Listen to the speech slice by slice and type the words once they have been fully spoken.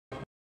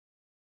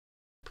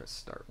press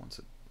start once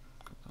it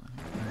comes on.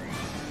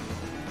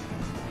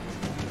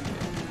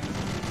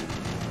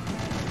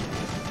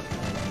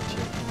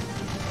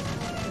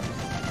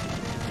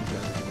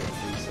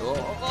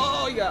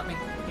 Oh, you got me.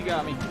 You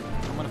got me.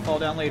 I'm gonna fall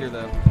down later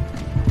though.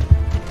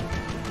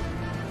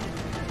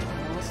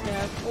 Oh,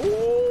 snap.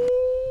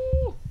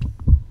 Oh!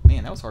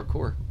 Man, that was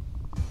hardcore.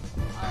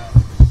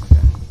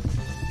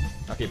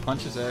 Okay,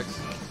 punch is X.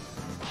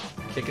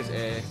 Kick is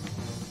A. I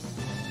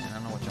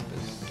don't know what jump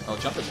is. Oh,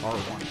 jump is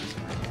R1.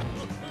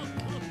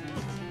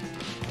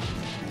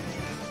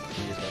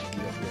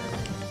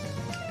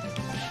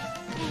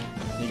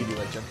 You can do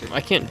like jump kick.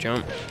 I can't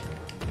jump.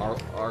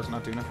 R's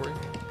not doing it for you?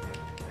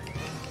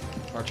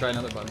 Or try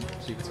another button,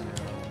 see if it's on your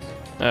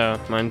other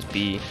ones. Mine's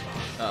B.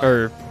 Oh.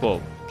 Or,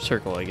 well,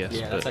 circle, I guess.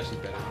 Yeah, that's actually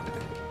better.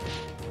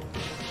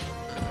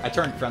 I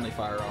turned friendly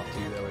fire off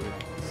too, that way we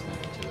don't smack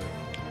each other.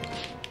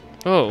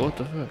 Oh, what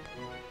the fuck?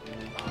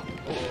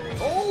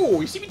 Oh,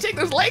 you see me take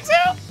those legs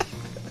out?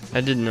 I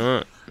did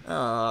not.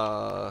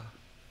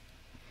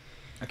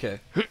 Okay.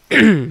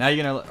 Now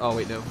you're gonna. Oh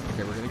wait, no.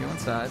 Okay, we're gonna go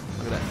inside.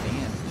 Look at that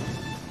fan.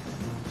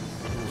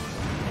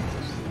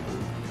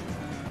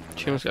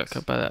 She almost got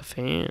cut by that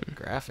fan.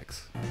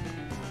 Graphics.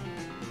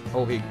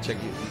 Oh, hey,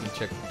 check you. You can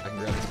check. I can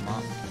grab this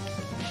mop.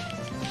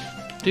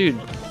 Dude,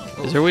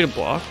 is there a way to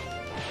block?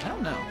 I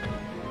don't know.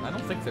 I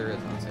don't think there is.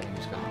 Honestly, you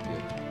just gotta do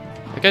it.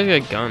 That guy's got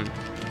a gun.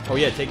 Oh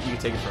yeah, you can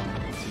take it from.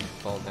 Once you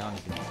fall down,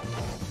 you can.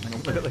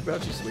 Look at how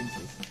she swings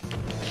this.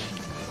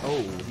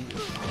 Oh,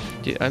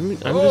 dude, I'm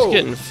just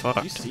getting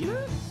fucked. You see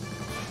that?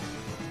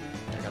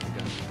 Yeah, I got the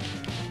gun.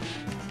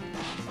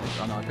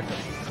 Oh no, I picked up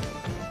the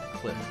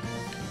clip.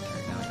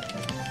 Alright, now I got it.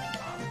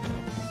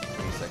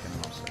 Wait a second,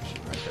 I'll start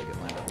shooting. Right, gotta get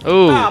lined up.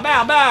 Oh! Bow,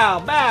 bow, bow,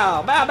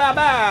 bow, bow, bow,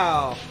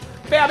 bow!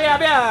 Bow, bow,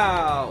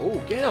 bow! Oh,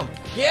 get him!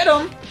 Get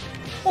him!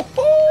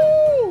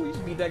 Oh, you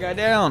just beat that guy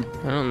down.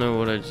 I don't know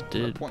what I just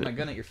did. I'll point my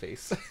gun at your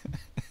face.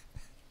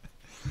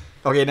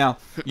 Okay, now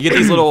you get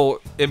these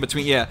little in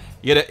between. Yeah,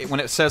 you get it when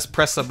it says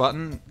press a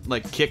button,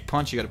 like kick,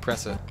 punch. You got to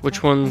press it.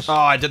 Which ones? Oh,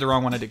 I did the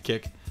wrong one. I did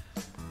kick.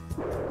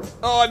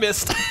 Oh, I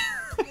missed.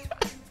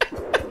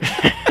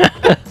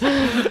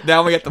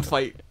 Now we have to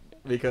fight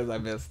because I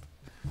missed.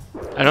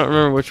 I don't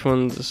remember which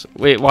ones.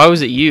 Wait, why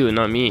was it you and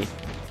not me?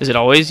 Is it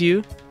always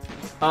you?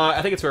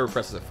 I think it's whoever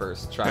presses it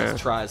first.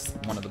 Tries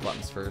one of the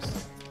buttons first.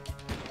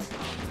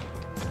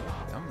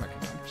 I'm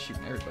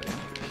shooting everybody.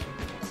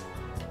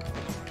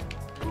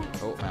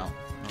 Oh, ow. I don't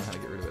know how to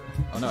get rid of it.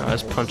 Oh, no. I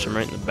just punch him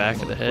right in the back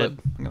of the head.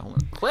 I'm gonna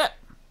hold it. Clip!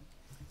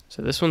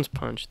 So this one's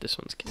punch, this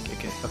one's kick.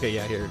 Okay,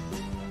 yeah, here.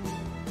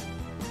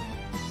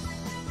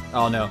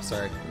 Oh, no,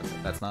 sorry.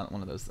 That's not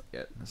one of those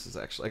yet. This is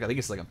actually, I think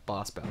it's like a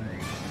boss battle.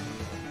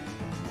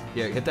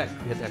 Yeah, hit that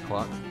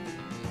clock.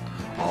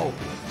 Oh,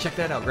 check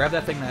that out. Grab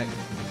that thing that...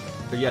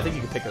 Yeah, I think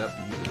you can pick it up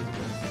and use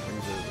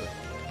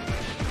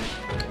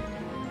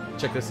it.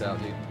 Check this out,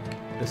 dude.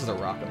 This is a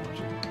rocket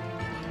launcher.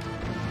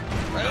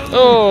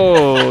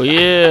 Oh,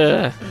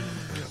 yeah.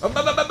 Boom!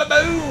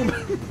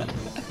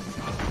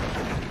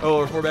 Oh,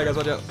 there's more bad guys.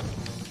 Watch out.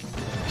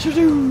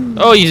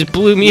 Oh, you just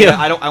blew me up.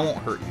 I won't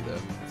hurt you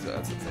though. So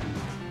that's the thing.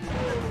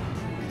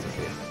 It's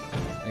okay.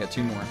 I got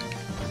two more.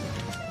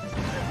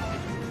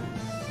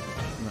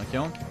 You wanna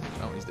kill him?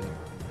 Oh, he's dead.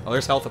 Oh,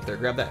 there's health up there.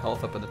 Grab that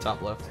health up in the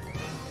top left.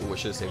 Ooh, I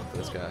should have saved it for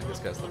this guy. This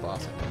guy's the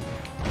boss.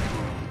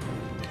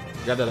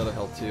 Grab that other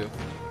health too.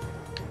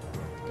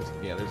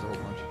 Yeah, there's a whole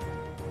bunch.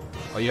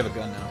 Oh, you have a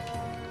gun now.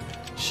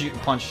 Shoot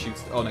and punch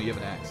shoots. Oh no, you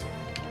have an axe.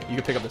 You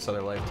can pick up this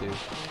other life too.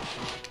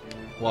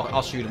 Well,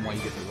 I'll shoot him while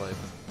you get your life.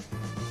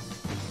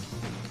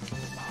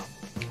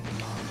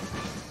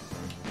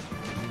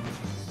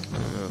 I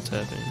don't know what's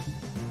happening.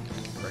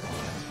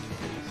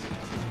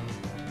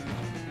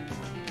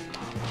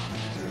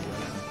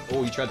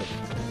 Oh, you tried to.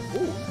 Oh,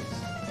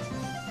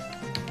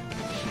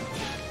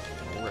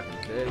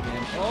 nice. Dead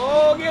again.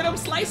 Oh, get him!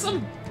 Slice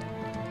him!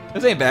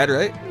 This ain't bad,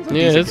 right?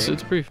 Yeah,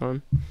 it's pretty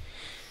fun.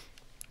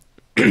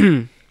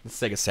 Let's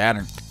take a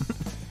Saturn.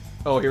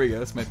 Oh, here we go.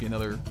 This might be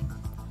another.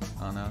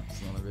 Oh no, it's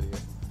another video.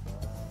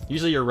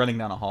 Usually you're running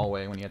down a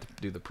hallway when you have to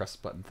do the press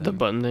button thing. The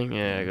button thing?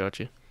 Yeah, I got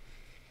you.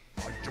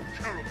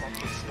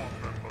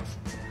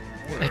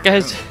 That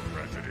guy's...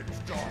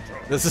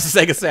 This is a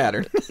Sega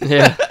Saturn.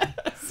 Yeah.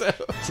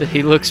 So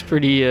he looks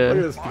pretty, Look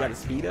at this. You got his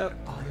speed up.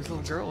 Oh, there's a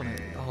little girl in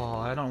it. Oh,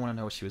 I don't want to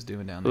know what she was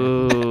doing down there.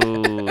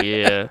 Ooh,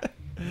 yeah.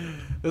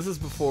 This is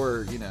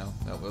before, you know,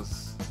 that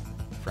was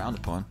frowned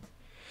upon.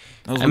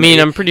 I mean,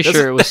 I'm pretty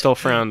sure it was still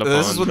frowned upon.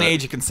 This is when the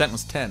age of consent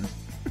was 10.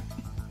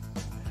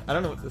 I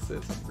don't know what this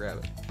is. I'll grab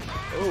it.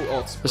 Oh,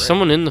 it's spray. There's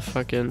someone in the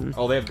fucking...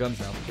 Oh, they have guns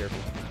now. Be careful.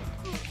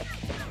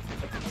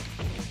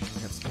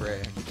 I got spray.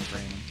 I keep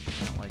spraying.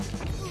 I don't like it.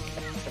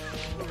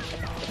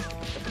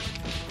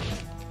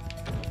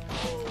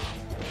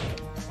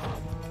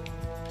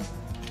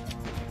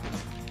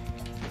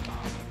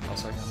 Oh,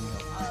 sorry. I got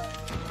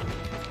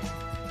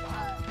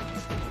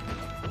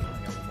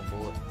one more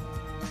bullet.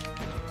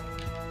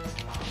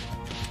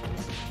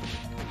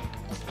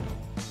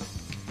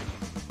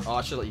 Oh,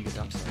 I should let you get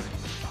dumpster.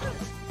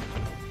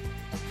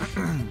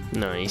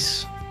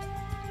 Nice.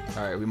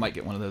 All right, we might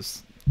get one of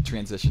those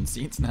transition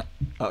scenes now.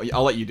 Oh,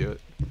 I'll let you do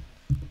it.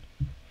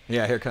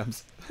 Yeah, here it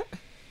comes.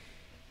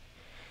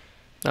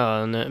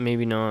 No,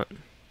 maybe not.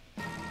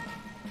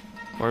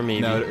 Or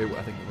maybe. No, I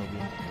think it will be.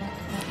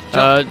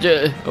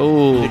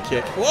 Oh. Good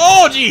kick.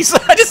 Whoa, jeez!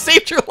 I just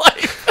saved your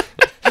life.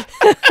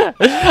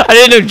 I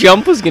didn't know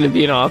jump was gonna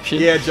be an option.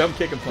 Yeah, jump,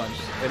 kick, and punch.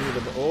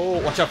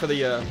 Oh, watch out for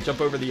the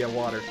jump over the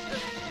water.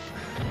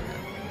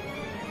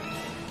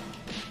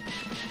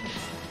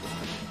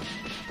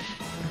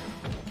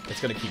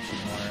 It's gonna keep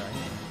shooting water.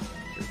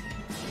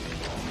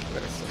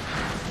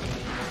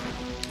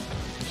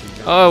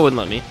 Oh, it wouldn't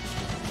let me.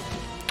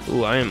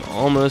 Ooh, I am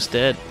almost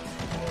dead.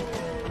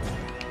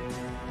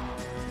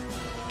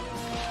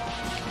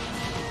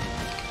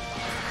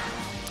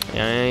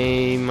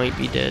 I might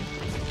be dead.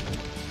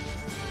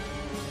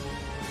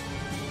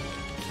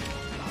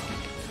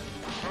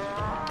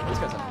 These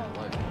guys have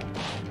no life.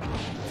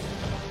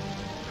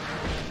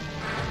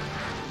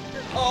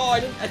 Oh,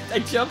 I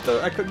jumped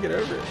though. I couldn't get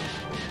over it.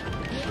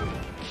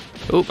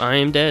 Oop, I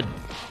am dead.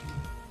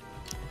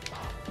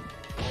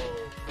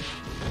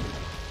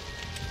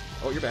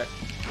 Oh, you're back.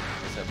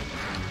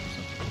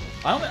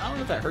 I don't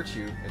know if that hurts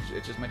you.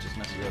 It just might just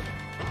mess you up.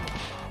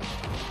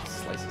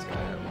 Slice this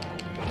guy up.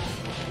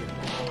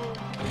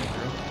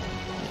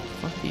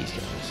 Fuck these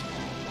guys.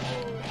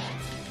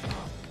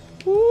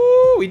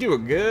 Woo! We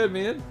doing good,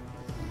 man.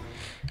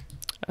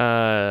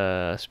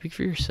 Speak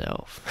for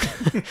yourself.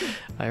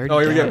 I already Oh,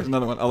 here we go. died.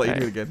 Another one. I'll let you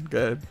do it again. Go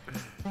ahead.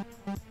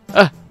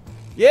 Ah!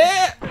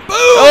 Yeah! Boom!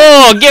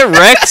 Oh, get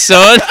wrecked,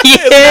 son!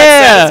 Isn't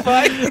Yeah! that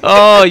satisfying?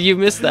 Oh, you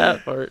missed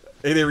that part.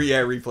 Hey,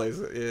 replays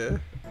it. Yeah.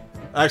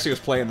 I actually was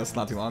playing this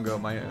not too long ago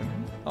on my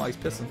own. Oh, he's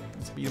pissing.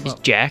 Let's beat him He's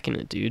up. jacking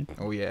it, dude.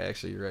 Oh yeah,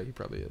 actually you're right. He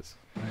probably is.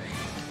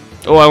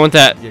 Oh, I want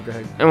that. Yeah, go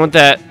ahead. I want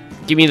that.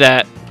 Give me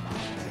that.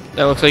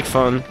 That looks like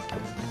fun.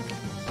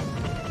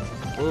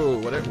 Whoa!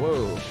 What?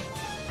 Whoa!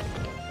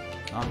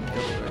 Knock me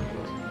over.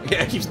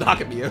 Yeah, it keeps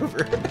knocking me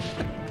over.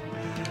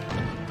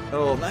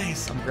 Oh,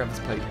 nice. I'm gonna grab this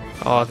pipe.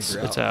 Oh,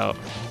 it's out.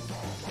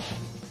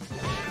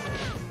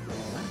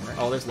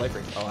 Oh, there's life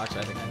ring. Oh,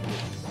 actually, I think I need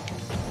it.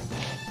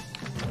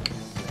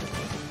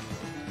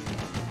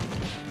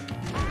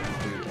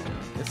 Dude,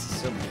 this is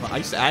so fun.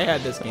 I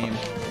had this game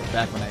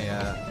back when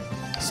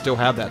I still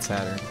have that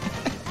Saturn.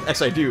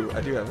 Actually, I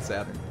do have a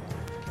Saturn.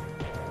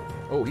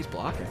 Oh, he's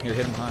blocking. Here,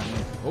 hit him high.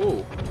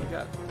 Oh, what do you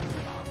got?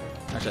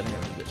 Actually, I think that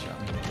was a good shot.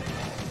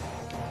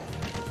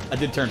 I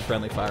did turn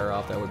friendly fire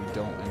off. That way we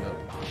don't end up.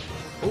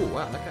 Oh,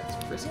 wow, that guy's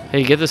frisky.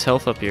 Hey, get this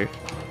health up here.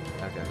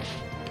 Okay.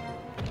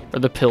 Or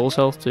the pills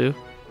health, too.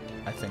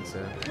 I think so.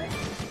 I'm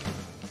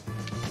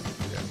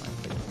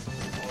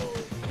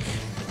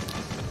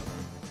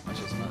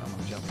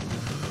gonna jump.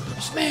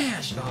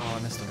 Smash! Oh, I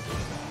missed him.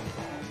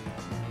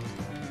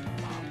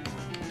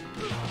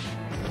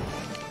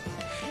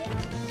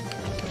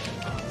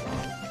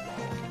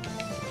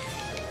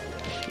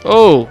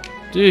 Oh!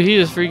 Dude, he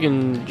is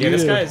freaking... Yeah,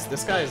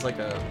 this guy is like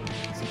a...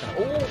 some kind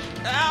of,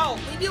 oh! Ow!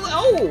 Leave me alone!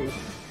 Oh!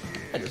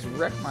 I just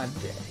wrecked my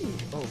day.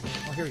 Oh,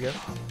 here we go.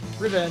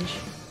 Revenge.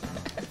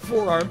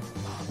 Forearm.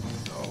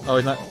 Oh,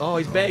 he's not... Oh,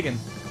 he's begging.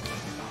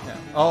 Yeah.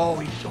 Oh,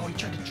 he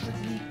tried to trick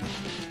me.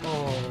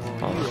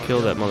 Oh,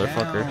 kill that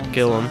motherfucker. Down,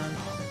 Kill him. son.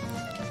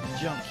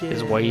 Jump kid.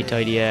 His whitey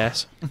tighty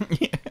ass.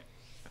 Yeah.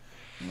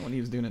 When he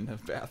was doing it in the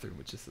bathroom,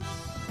 which is...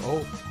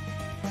 Oh.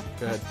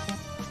 Good.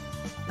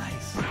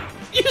 Nice.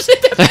 You just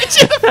hit that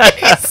bitch in the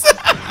face!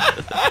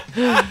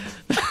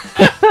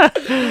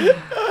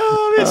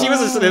 Oh, man, she was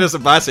just an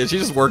innocent bystander. She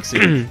just works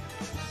here.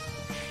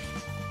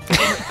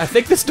 I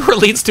think this door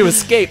leads to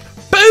escape.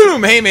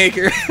 Boom!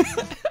 Haymaker!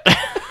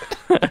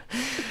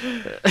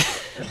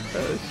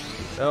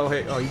 Oh,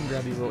 hey. Oh, you can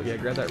grab these little... Yeah,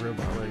 grab that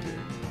robot right here.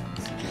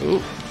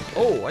 Ooh.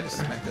 Oh, I just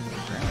smacked that to the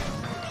ground.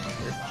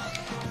 Here.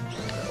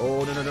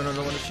 Oh, no, don't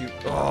want to shoot.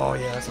 Oh,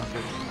 yeah, that's not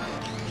good.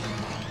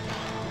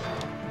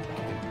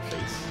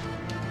 Face.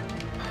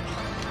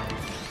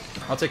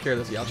 I'll take care of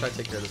this. Yeah, I'll try to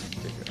take care of this one.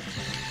 Take care of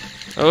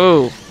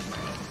Oh.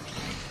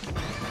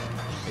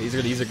 these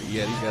guys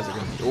are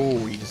gonna be.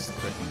 Oh, he just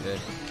freaking dead.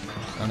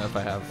 I don't know if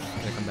I have.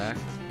 Can I come back?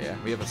 Yeah,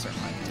 we have a certain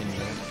line. Continue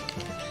there.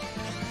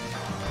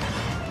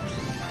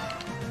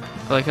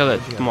 I like how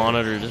that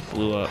monitor just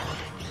blew up.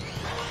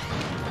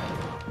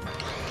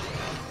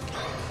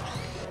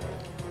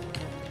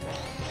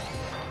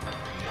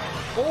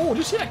 Oh, did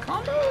you see that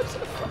combo? It's a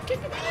front kick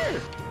in the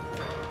air.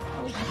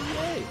 Oh,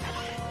 yay.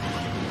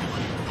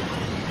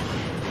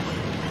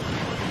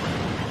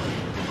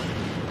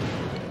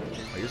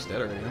 Oh, you're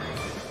dead already, huh?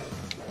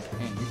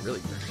 Man, you really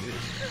pushed it.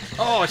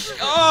 Oh,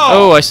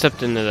 Oh, I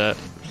stepped into that.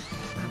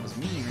 That was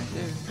me right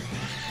there.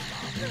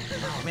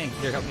 Oh, man,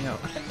 here, help me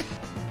out.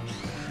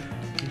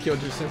 You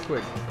killed you so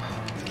quick.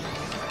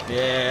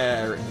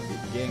 Yeah,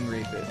 gang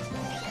rape it.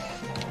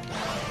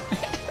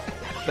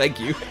 Thank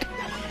you.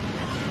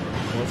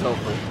 That's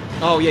helpful.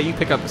 Oh yeah, you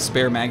pick up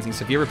spare magazines.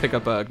 So if you ever pick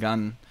up a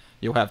gun,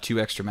 you'll have 2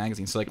 extra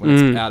magazines. So like when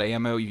it's out of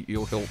ammo,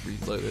 he'll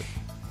reload it.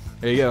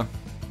 There you go.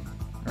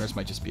 Or this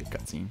might just be a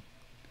cutscene.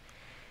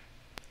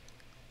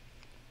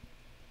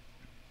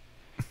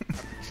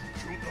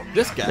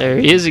 This guy. There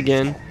he is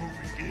again.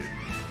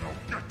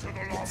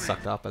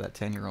 Sucked off by that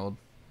 10-year-old.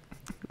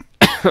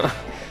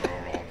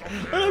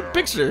 What a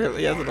picture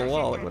he has on the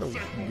wall. Like, what a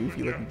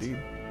goofy looking dude.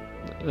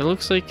 It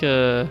looks like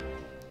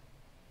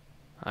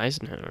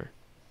Eisenhower.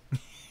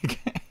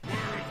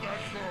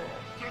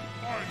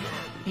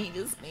 He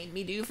just made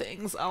me do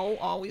things I'll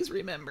always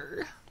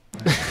remember.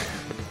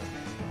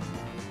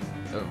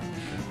 Oh,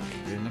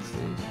 okay. Next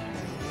stage.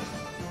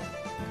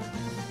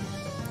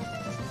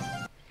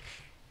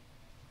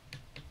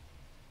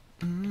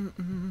 I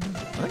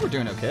think we're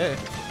doing okay. Oh,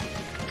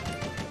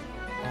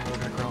 we're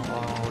gonna crawl.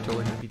 Oh, we're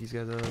totally gonna beat these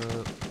guys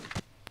up.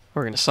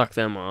 We're gonna suck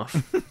them off.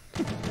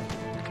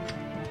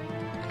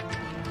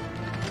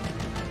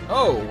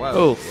 Oh, wow.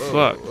 Oh, Whoa,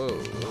 fuck. Whoa, whoa,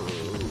 whoa.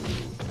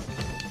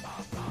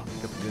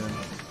 Pick up the gun.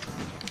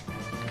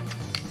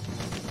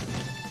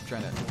 I'm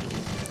trying to.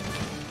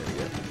 There we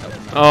go.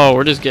 Oh,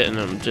 we're just getting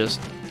them.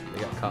 Just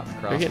They got caught in the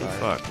they're crossfire. getting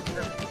fucked.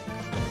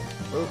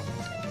 Oh.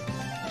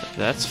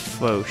 That's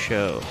faux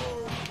show.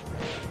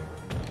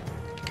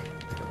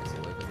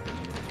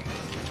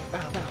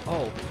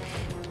 Oh.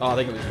 Oh, I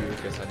think it was you. I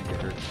guess I didn't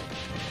get hurt.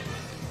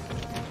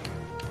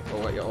 Oh,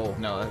 wait, oh,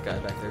 no, that guy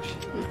back there.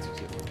 Shit.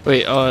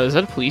 Wait, is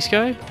that a police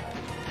guy?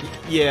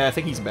 Yeah, I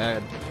think he's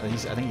bad. I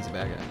think he's a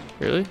bad guy.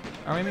 Really?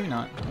 Or maybe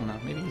not. I don't know.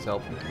 Maybe he's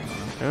helping. I I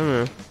don't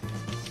know. I'm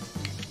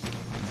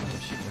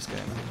shooting this guy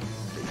in the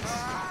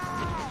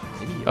face.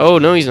 Maybe he Oh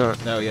no, he's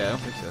not. No, yeah, I don't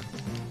think so.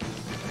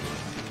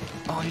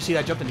 Oh, you see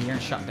that? I jumped in the air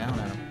and shot down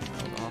at him.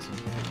 That was awesome.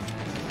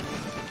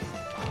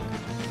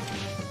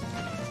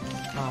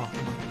 Oh, come on.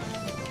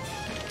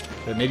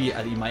 But maybe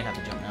you might have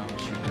to jump now and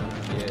shoot him.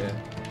 Yeah.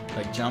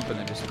 Like jump and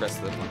then just press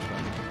the punch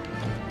button.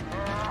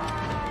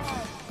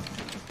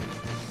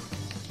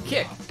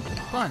 Kick!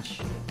 Punch!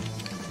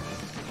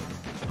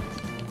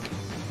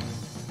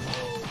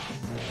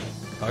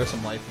 Oh, there's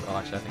some life. Oh,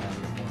 actually, I think I'm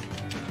gonna get more.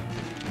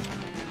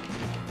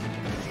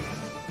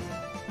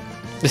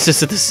 This is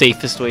the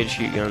safest way to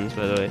shoot guns,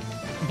 by the way.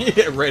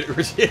 Yeah, right,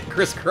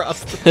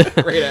 crisscrossed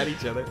right at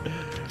each other.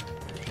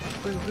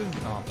 Boom, boom.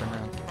 Oh, turn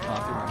around. Oh,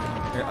 turn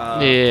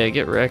around. Here, Yeah,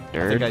 get wrecked,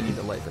 I think nerd. I need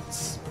the life.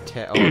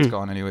 It's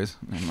gone anyways.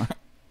 Never mind.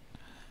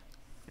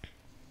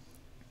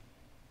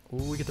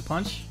 Oh, we get the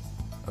punch.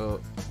 Oh.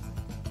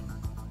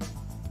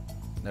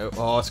 No.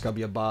 Oh, it's gotta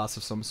be a boss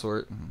of some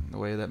sort. The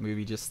way that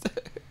movie just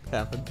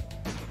happened.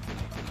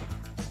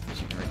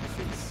 Shooting right in the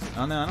face.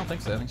 Oh no, I don't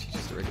think so. I think she's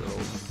just a regular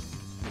old.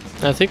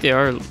 I think they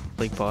are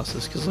like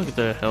bosses, because look at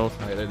their health.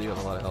 Oh yeah, they do have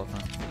a lot of health,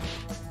 huh?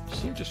 Did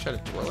she just try to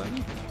twirl at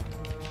me?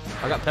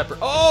 I got pepper.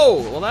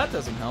 Oh, well that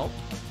doesn't help.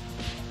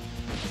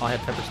 Oh, I had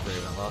pepper spray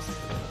when I lost it.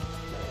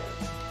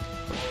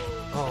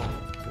 Oh.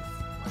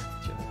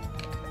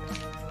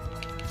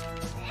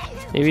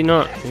 Maybe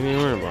not. Maybe they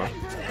weren't a boss.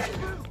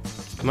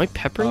 Am I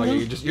peppering Oh, them?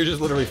 you're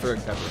just literally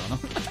throwing pepper on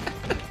them.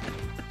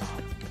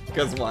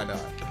 Because why not?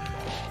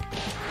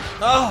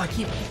 Oh, I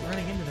keep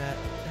running into that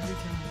every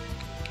time.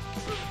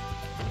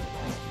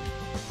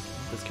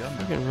 Let's go.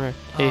 Fucking wrecked.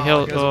 Hey,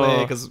 hell.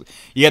 Because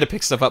you got to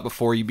pick stuff up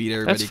before you beat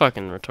everybody. That's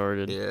fucking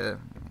retarded. Yeah.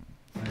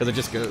 Because it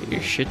just goes. Get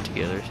your shit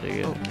together, so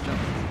you Oh, jump.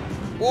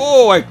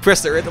 Whoa! I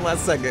pressed it right at the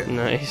last second.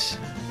 Nice.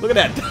 Look at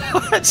that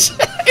dodge.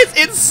 It's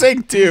in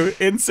sync too.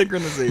 In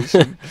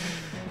synchronization.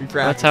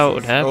 That's how it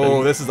would happen.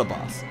 Oh, this is a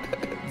boss.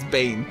 It's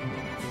Bane.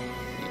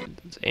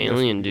 It's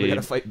alien, dude. We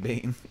gotta fight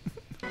Bane.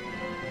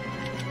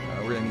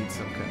 We're gonna need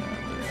some kind of.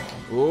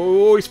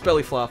 Oh, he's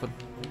belly flopping.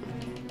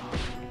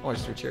 Oh, I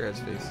just threw a chair at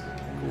his face.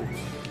 Cool.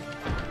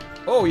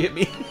 Oh, he hit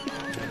me.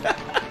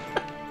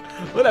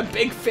 Look at that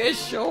big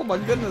fish. Oh my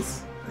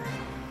goodness.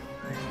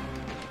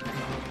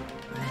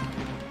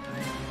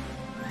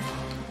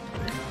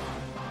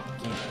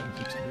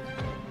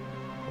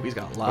 Oh, he's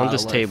got a lot On of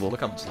this life. table. Look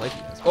how much life he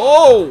has.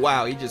 Oh,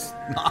 wow. He just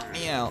knocked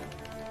me out.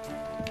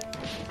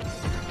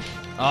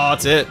 Oh,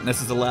 that's it.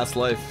 This is the last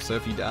life. So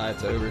if you die,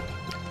 it's over.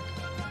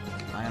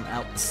 I am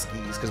out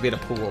skis because we had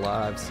a pool of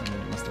lives. And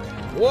we must have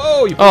ran out.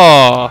 Whoa! You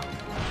Oh,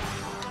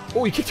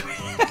 oh, you kicked me.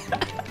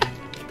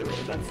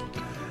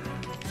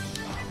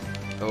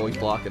 Oh, he's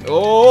blocking.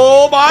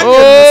 Oh my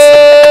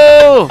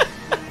oh!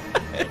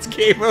 goodness! It's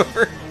game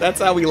over. That's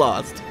how we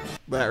lost.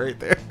 That right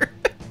there.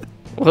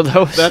 Well, that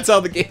was. That's how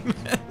the game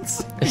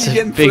ends. It's He's a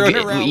getting big thrown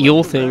around eel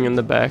left and thing right. in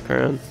the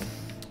background.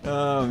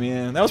 Oh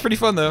man, that was pretty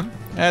fun though.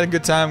 I had a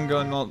good time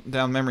going all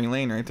down memory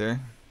lane right there.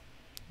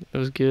 It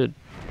was good.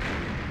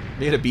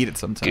 We had to beat it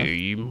sometime.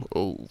 Game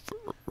over.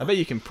 I bet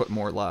you can put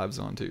more lives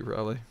on too,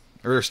 probably.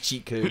 Or there's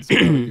cheat codes.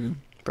 Probably.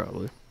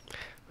 Probably.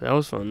 That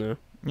was fun though.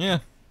 Yeah.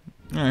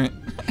 All right.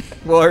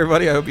 Well,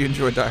 everybody, I hope you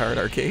enjoyed Die Hard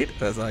Arcade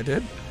as I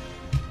did.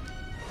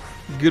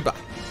 Goodbye.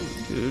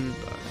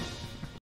 Goodbye.